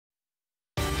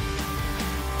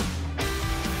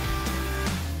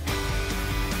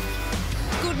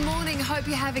hope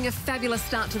you're having a fabulous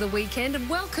start to the weekend and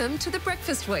welcome to the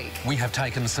Breakfast Week. We have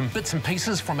taken some bits and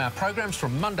pieces from our programs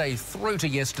from Monday through to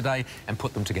yesterday and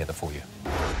put them together for you.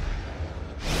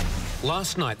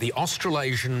 Last night, the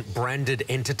Australasian Branded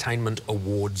Entertainment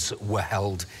Awards were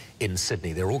held in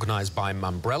Sydney. They're organised by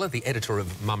Mumbrella. The editor of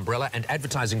Mumbrella and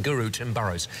advertising guru Tim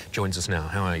Burrows joins us now.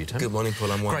 How are you, Tim? Good morning,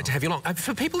 Paul. I'm well. Great to have you along.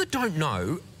 For people that don't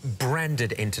know,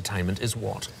 branded entertainment is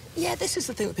what? Yeah, this is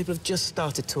the thing that people have just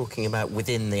started talking about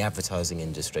within the advertising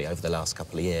industry over the last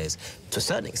couple of years. To a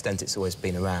certain extent, it's always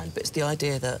been around, but it's the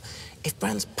idea that if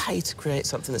brands pay to create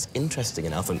something that's interesting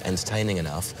enough and entertaining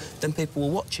enough, then people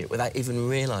will watch it without even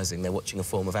realising they're watching a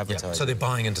form of advertising. Yeah, so they're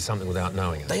buying into something without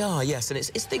knowing it. They are, yes, and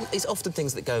it's often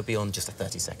things that go beyond just a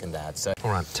 30-second ad. So.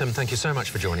 All right, Tim, thank you so much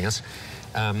for joining us.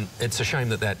 It's a shame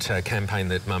that campaign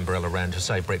that Mumbrella ran to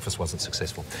say breakfast wasn't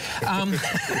successful. Thank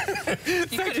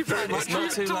you very much. It's not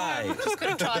too late. Just could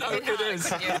have tried a bit hard,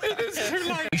 It is too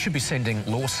late. We should be sending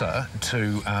Lawsa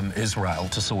to Israel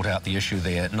to sort out the issue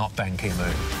there, not Ban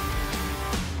Ki-moon.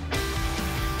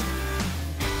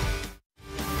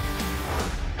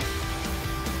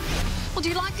 Well, do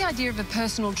you like the idea of a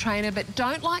personal trainer but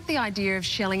don't like the idea of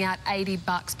shelling out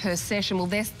 $80 per session? Well,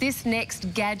 this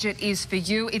next gadget is for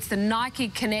you. It's the Nike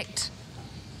Connect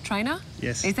trainer?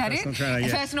 Yes. Is that it? Trainer, yeah. A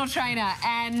personal trainer.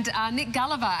 And Nick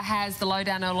Gulliver has the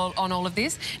lowdown on all of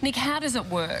this. Nick, how does it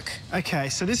work? Okay,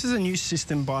 so this is a new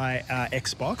system by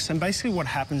Xbox, and basically what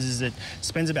happens is it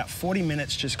spends about 40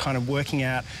 minutes just kind of working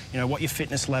out, you know, what your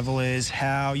fitness level is,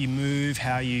 how you move,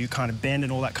 how you kind of bend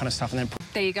and all that kind of stuff, and then...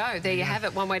 There you go. There you have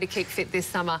it. One way to keep fit this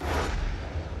summer.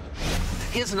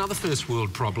 Here's another first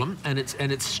world problem, and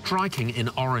it's striking in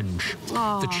Orange.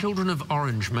 Oh. The children of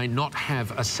Orange may not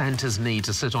have a Santa's knee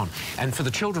to sit on. And for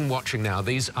the children watching now,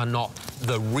 these are not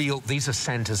these are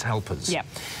Santa's helpers. Yep.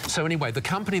 So anyway, the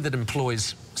company that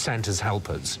employs Santa's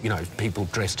helpers, you know, people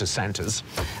dressed as Santas,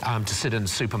 to sit in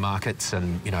supermarkets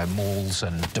and, you know, malls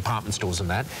and department stores and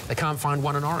that, they can't find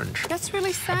one in Orange. That's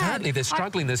really sad. Apparently they're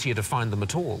struggling this year to find them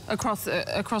at all. Across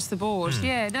the board,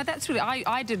 yeah. No, that's really...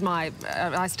 I did my...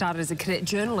 I started as a cadet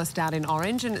journalist out in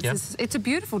Orange, and it's a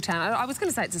beautiful town. I was going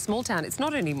to say it's a small town. It's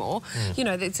not anymore. You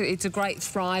know, it's a great,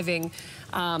 thriving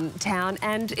town,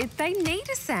 and they need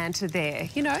a Santa there.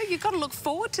 You know, you've got to look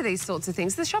forward to these sorts of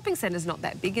things. The shopping centre's not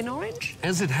that big in Orange.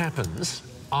 As it happens,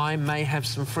 I may have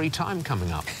some free time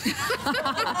coming up. Do you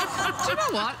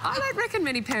know what? I don't reckon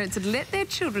many parents would let their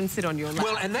children sit on your lap.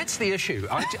 Well, and that's the issue.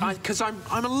 Because I'm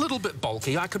a little bit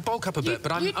bulky. I could bulk up a bit,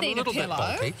 but I'm a little bit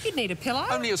bulky. You'd need a pillow.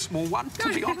 Only a small one,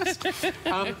 to be honest.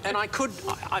 And I could...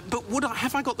 but would I...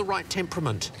 Have I got the right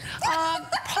temperament?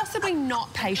 Possibly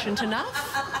not patient enough.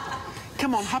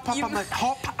 Come on, hop up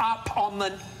on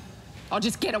the... I'll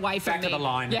just get away from Back of the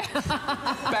line. Yeah.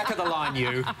 Back of the line,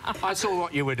 you. I saw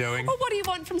what you were doing. Well, what do you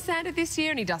want from Santa this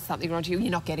year? And he does something wrong to you.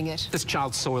 You're not getting it. This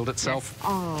child soiled itself.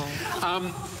 Yes. Oh.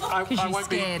 I won't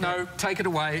be... No, take it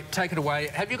away. Take it away.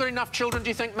 Have you got enough children, do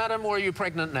you think, madam, or are you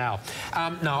pregnant now?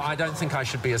 No, I don't think I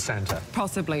should be a Santa.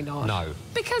 Possibly not. No.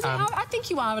 Because I think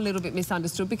you are a little bit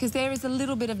misunderstood, because there is a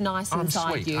little bit of nice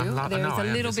inside you. There is a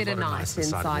little bit of nice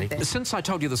inside there. Since I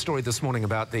told you the story this morning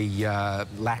about the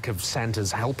lack of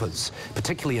Santa's helpers,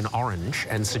 particularly in Orange,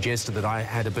 and suggested that I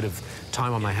had a bit of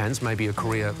time on my hands, maybe a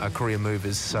career move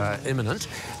is imminent.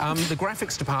 The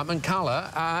graphics department,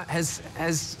 Carla,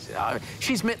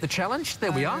 she's met the challenge.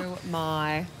 There we are. Oh,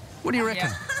 my. What do you reckon?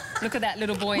 Yeah. Look at that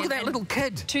little boy. Look at that little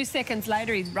kid. 2 seconds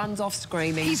later, he runs off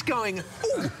screaming. He's going,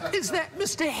 "Ooh, is that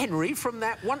Mr. Henry from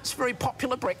that once very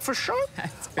popular breakfast show?"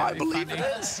 That's very I believe funny.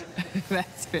 it is.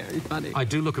 That's very funny. I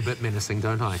do look a bit menacing,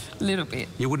 don't I? A little bit.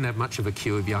 You wouldn't have much of a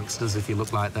queue of youngsters if you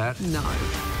looked like that. No.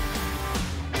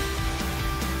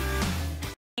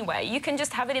 Anyway, you can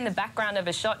just have it in the background of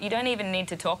a shot. You don't even need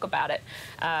to talk about it.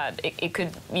 You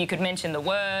could mention the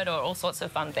word or all sorts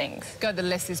of fun things. Go the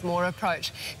less is more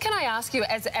approach. Can I ask you,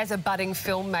 as a budding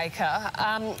filmmaker,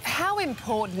 how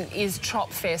important is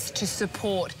Tropfest to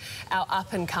support our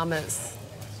up-and-comers?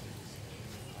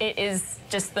 It is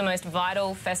just the most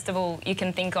vital festival you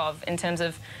can think of in terms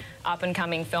of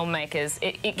up-and-coming filmmakers.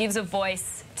 It gives a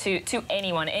voice to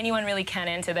anyone. Anyone really can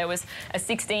enter. There was a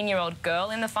 16-year-old girl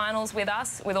in the finals with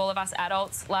us, with all of us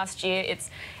adults last year.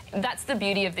 That's the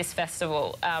beauty of this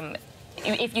festival.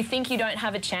 If you think you don't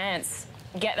have a chance,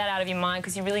 get that out of your mind,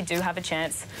 because you really do have a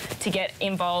chance to get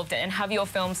involved and have your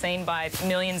film seen by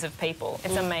millions of people.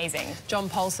 It's amazing. John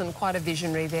Paulson, quite a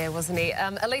visionary there, wasn't he?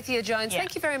 Alethea Jones,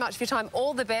 thank you very much for your time.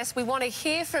 All the best. We want to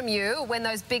hear from you when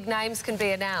those big names can be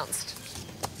announced.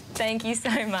 Thank you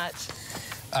so much.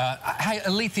 Hey,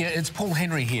 Alethea, it's Paul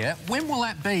Henry here. When will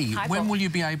that be? Hi, when Paul. will you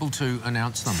be able to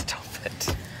announce them? Stop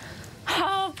it.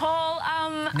 Oh, Paul,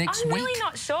 Next I'm week? really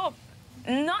not sure.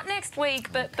 Not next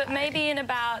week, but maybe in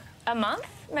about a month,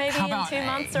 maybe How in about 2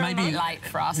 months or maybe a month. Late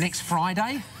for us. next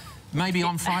Friday? Maybe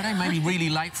on Friday? Maybe really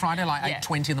late Friday, like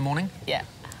 8:20 in the morning? Yeah.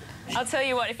 I'll tell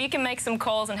you what, if you can make some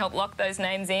calls and help lock those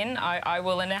names in, I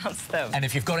will announce them. And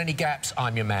if you've got any gaps,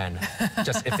 I'm your man.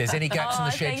 Just if there's any gaps in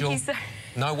the schedule,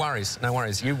 no worries, no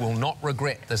worries. You will not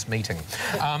regret this meeting.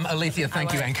 Alethea,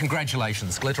 thank you, and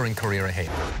congratulations. Glittering career ahead.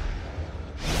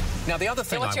 Now, the other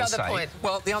thing what's I your will other say... point?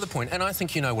 Well, the other point, and I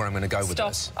think you know where I'm going to go with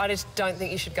this. I just don't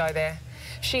think you should go there.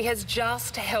 She has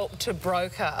just helped to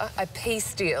broker a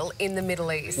peace deal in the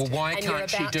Middle East. Well, why can't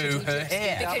she do her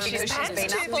hair? Because she's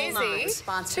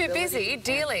too busy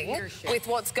dealing with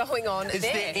what's going on there. Is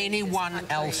there anyone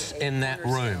else in that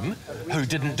room who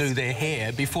didn't do their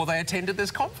hair before they attended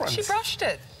this conference? She brushed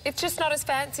it. It's just not as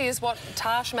fancy as what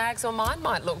Tash, Mags or mine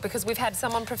might look, because we've had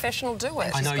someone professional do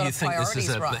it. I know you think this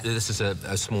is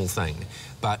a small thing,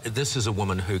 but this is a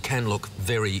woman who can look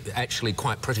actually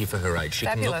quite pretty for her age. She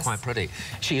can look quite pretty.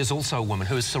 She is also a woman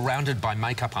who is surrounded by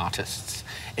makeup artists,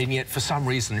 and yet for some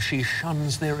reason she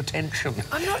shuns their attention.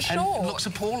 I'm not sure. And it looks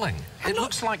appalling. It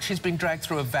looks like she's been dragged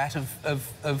through a vat of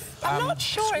I'm not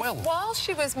sure swill. if while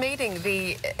she was meeting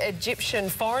the Egyptian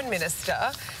foreign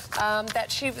minister,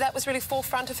 that was really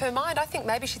forefront of her mind. I think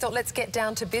maybe she thought, let's get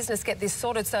down to business, get this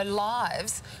sorted, so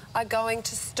lives are going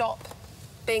to stop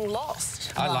being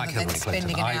lost. I like Hillary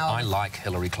Clinton. I like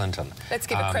Hillary Clinton. Let's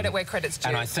give her credit where credit's due.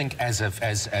 And I think as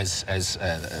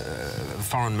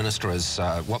foreign minister,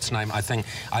 what's her name? I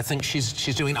think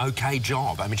she's doing an okay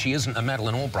job. I mean, she isn't a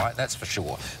Madeleine Albright, that's for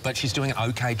sure, but she's doing an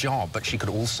okay job. But she could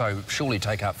also surely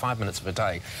take out 5 minutes of a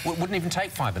day. Wouldn't even take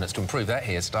 5 minutes to improve that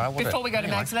hairstyle, would it? Before we go to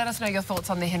Max, let us know your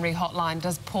thoughts on the Henry hotline.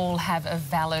 Does Paul have a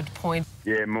valid point?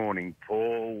 Yeah, morning,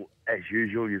 Paul. As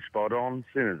usual, you're spot on.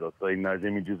 As soon as I've seen those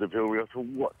images of Hillary, I thought,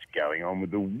 what's going on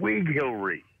with the wig,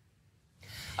 Hillary?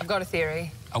 I've got a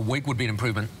theory. A wig would be an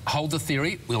improvement. Hold the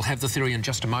theory. We'll have the theory in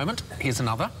just a moment. Here's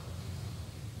another.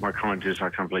 My comment is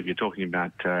I can't believe you're talking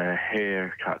about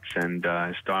haircuts and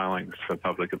stylings for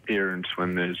public appearance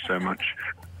when there's so much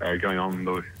going on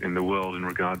in the world in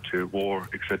regard to war,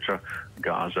 etc.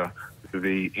 Gaza.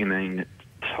 The inane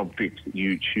topics that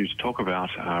you choose to talk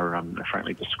about are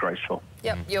frankly disgraceful.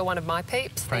 Yep, you're one of my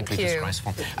peeps. Frankly Thank you.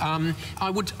 Disgraceful. I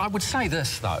would say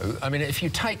this, though. I mean, if you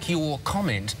take your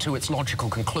comment to its logical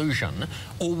conclusion,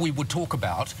 all we would talk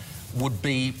about would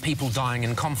be people dying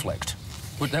in conflict.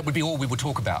 That would be all we would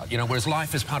talk about, you know, whereas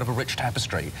life is part of a rich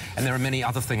tapestry, and there are many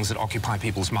other things that occupy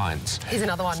people's minds. Here's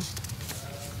another one.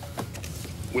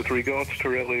 With regards to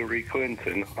Hillary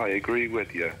Clinton, I agree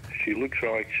with you. She looks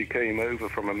like she came over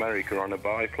from America on a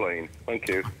biplane. Thank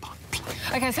you.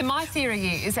 OK, so my theory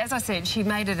is, as I said, she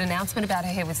made an announcement about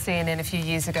her hair with CNN a few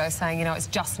years ago saying, you know, it's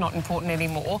just not important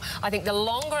anymore. I think the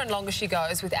longer and longer she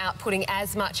goes without putting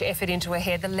as much effort into her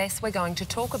hair, the less we're going to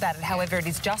talk about it. However, it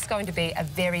is just going to be a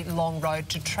very long road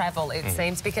to travel, it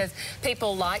seems, because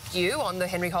people like you on the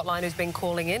Henry hotline who's been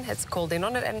calling in, has called in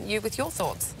on it, and you with your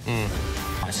thoughts.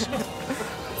 Nice.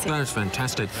 That is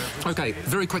fantastic. OK,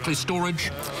 very quickly,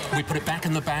 storage. We put it back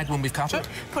in the bag when we've cut it?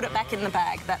 Put it back in the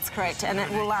bag, that's correct. And it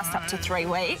will last up to 3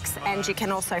 weeks, and you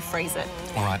can also freeze it.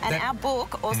 All right. And our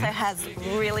book also has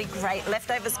really great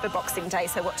leftovers for Boxing Day,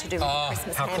 so what to do with your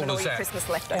Christmas ham or your Christmas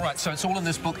leftovers. All right, so it's all in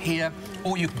this book here,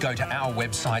 or you can go to our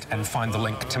website and find the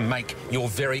link to make your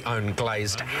very own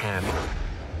glazed ham.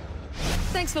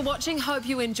 Thanks for watching. Hope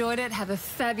you enjoyed it. Have a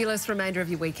fabulous remainder of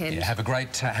your weekend. Yeah, have a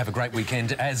great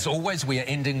weekend. As always, we are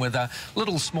ending with a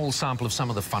little small sample of some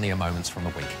of the funnier moments from the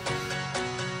week.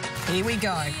 Here we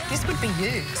go. This would be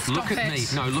you. Look at me.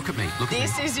 No, look at me. Look at me.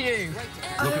 This is you.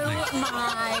 Look at me.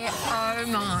 Oh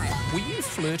my. Were you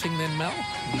flirting then, Mel?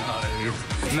 No.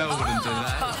 Mel wouldn't do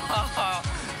that.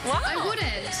 What? I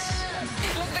wouldn't.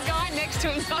 Look, the guy next to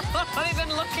him's not even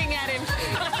looking at him.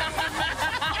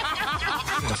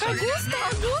 Augusta.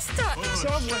 So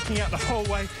I'm working out the whole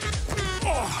way.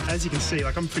 Oh, as you can see,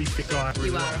 like, I'm a pretty fit guy.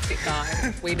 You are a fit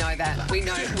guy. We know that. We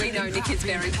know Nick is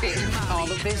very fit. Oh,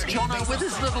 look, there's Jono with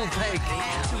his little pig.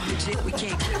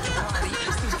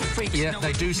 Yeah,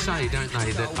 they do say, don't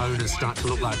they, that owners start to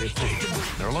look like their pig.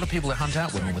 There are a lot of people that hunt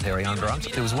out women with hairy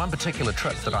underarms. There was one particular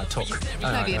trip that I took.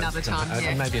 Maybe another time,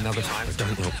 yeah. Maybe another time.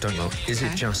 Don't look. Is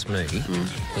it just me,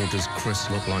 or does Chris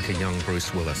look like a young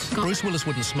Bruce Willis? Bruce Willis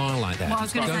wouldn't smile like that. Well, I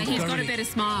was going to say, he's got a better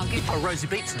smile. Oh, Rosie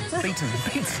beats him.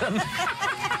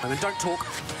 And then don't talk.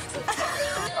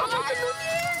 Oh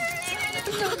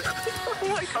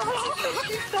my God, thank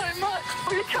you so much.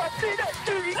 You can't do that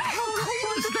to me.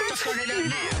 Just want to know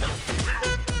now.